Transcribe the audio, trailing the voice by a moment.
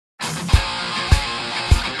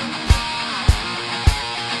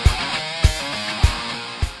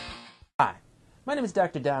My name is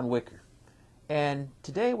Dr. Don Wicker, and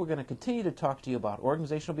today we're going to continue to talk to you about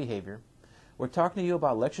organizational behavior. We're talking to you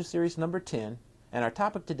about lecture series number 10, and our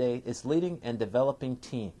topic today is leading and developing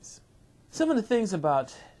teams. Some of the things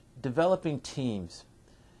about developing teams.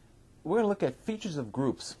 We're going to look at features of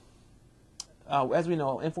groups. As we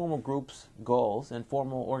know, informal groups' goals and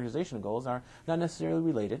formal organizational goals are not necessarily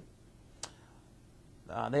related.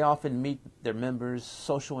 They often meet their members'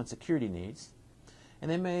 social and security needs, and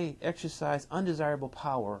they may exercise undesirable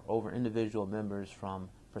power over individual members from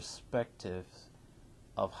perspectives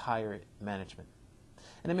of higher management.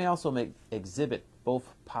 And they may also exhibit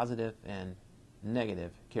both positive and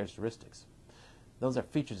negative characteristics. Those are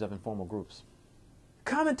features of informal groups.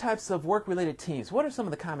 Common types of work-related teams. What are some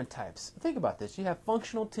of the common types? Think about this. You have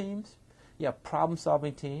functional teams, you have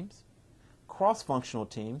problem-solving teams, cross-functional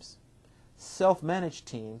teams, self-managed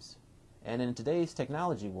teams, and in today's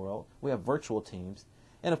technology world, we have virtual teams,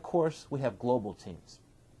 and of course, we have global teams.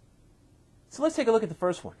 So let's take a look at the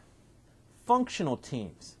first one. Functional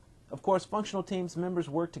teams. Of course, functional teams members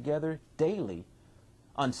work together daily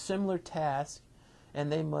on similar tasks,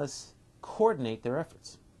 and they must coordinate their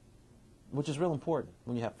efforts, which is real important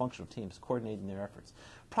when you have functional teams, coordinating their efforts.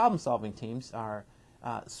 Problem-solving teams are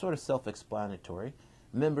sort of self-explanatory.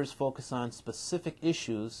 Members focus on specific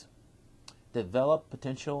issues, develop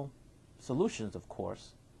potential solutions, of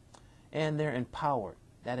course, and they're empowered.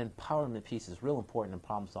 That empowerment piece is real important in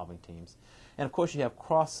problem-solving teams. And of course, you have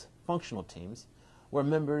cross-functional teams where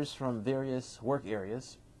members from various work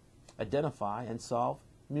areas identify and solve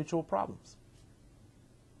mutual problems.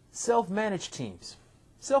 Self-managed teams.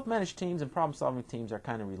 Self-managed teams and problem-solving teams are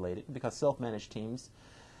kind of related because self-managed teams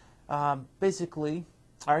basically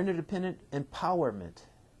are interdependent empowerment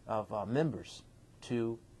of members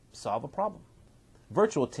to solve a problem.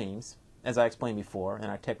 Virtual teams, as I explained before, in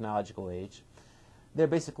our technological age, they're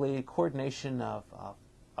basically coordination of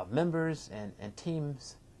members and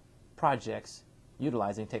teams projects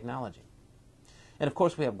utilizing technology. And of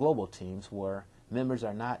course, we have global teams where members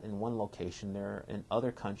are not in one location, they're in other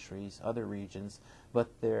countries, other regions, but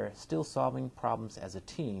they're still solving problems as a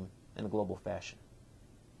team in a global fashion.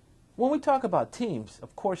 When we talk about teams,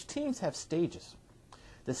 of course, teams have stages.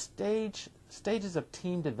 The stages of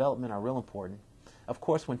team development are real important. Of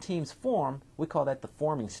course, when teams form, we call that the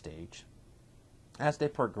forming stage. As they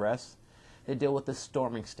progress, they deal with the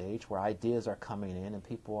storming stage where ideas are coming in and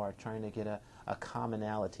people are trying to get a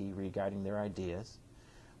commonality regarding their ideas.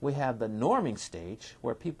 We have the norming stage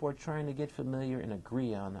where people are trying to get familiar and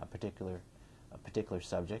agree on a particular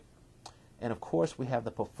subject. And of course, we have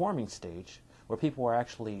the performing stage where people are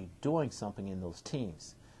actually doing something in those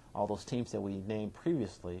teams. All those teams that we named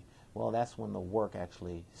previously, well, that's when the work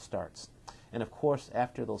actually starts. And of course,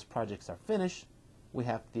 after those projects are finished, we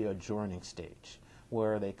have the adjourning stage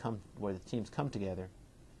where the teams come together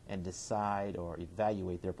and decide or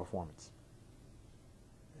evaluate their performance.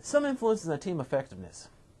 Some influences on team effectiveness.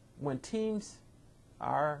 When teams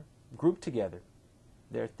are grouped together,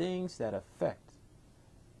 there are things that affect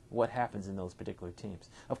what happens in those particular teams.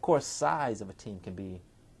 Of course, size of a team can be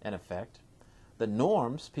an effect. The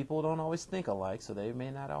norms, people don't always think alike, so they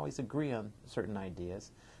may not always agree on certain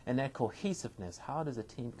ideas. And that cohesiveness, how does a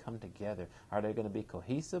team come together? Are they going to be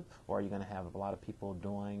cohesive, or are you going to have a lot of people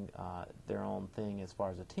doing their own thing as far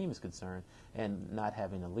as the team is concerned and not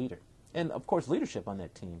having a leader? And of course, leadership on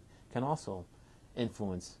that team can also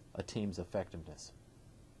influence a team's effectiveness.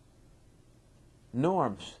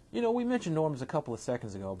 Norms. You know, we mentioned norms a couple of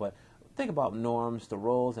seconds ago, but think about norms, the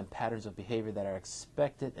roles and patterns of behavior that are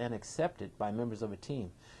expected and accepted by members of a team.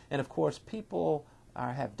 And of course, people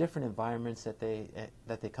have different environments that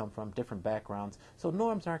they come from, different backgrounds. So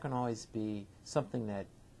norms aren't going to always be something that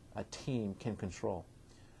a team can control.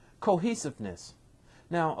 Cohesiveness.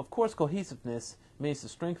 Now, of course, cohesiveness means the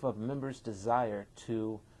strength of a member's desire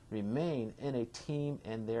to remain in a team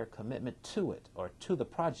and their commitment to it or to the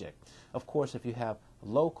project. Of course, if you have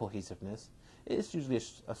low cohesiveness, it's usually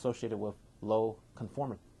associated with low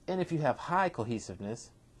conformity. And if you have high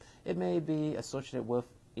cohesiveness, it may be associated with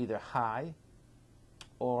either high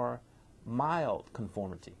or mild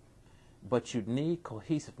conformity. But you need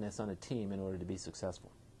cohesiveness on a team in order to be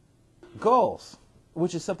successful. Goals,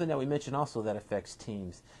 which is something that we mentioned also that affects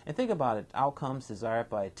teams. And think about it, outcomes desired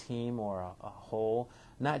by a team or a whole,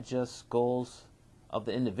 not just goals of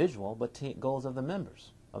the individual, but goals of the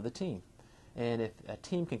members of the team. And if a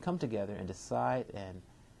team can come together and decide and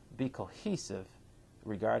be cohesive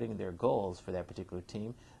regarding their goals for that particular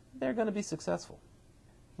team, they're going to be successful.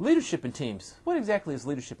 Leadership in teams. What exactly is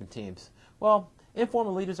leadership in teams? Well,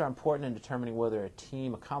 informal leaders are important in determining whether a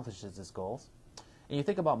team accomplishes its goals. And you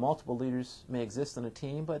think about multiple leaders may exist on a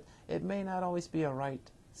team, but it may not always be a right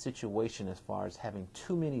situation as far as having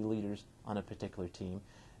too many leaders on a particular team,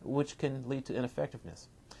 which can lead to ineffectiveness.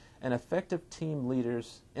 And effective team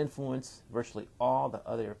leaders influence virtually all the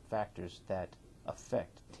other factors that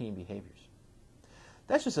affect team behaviors.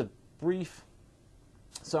 That's just a brief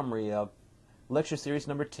summary of lecture series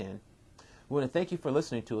number 10. We want to thank you for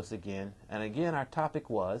listening to us again. And again, our topic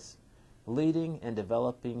was leading and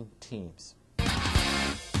developing teams.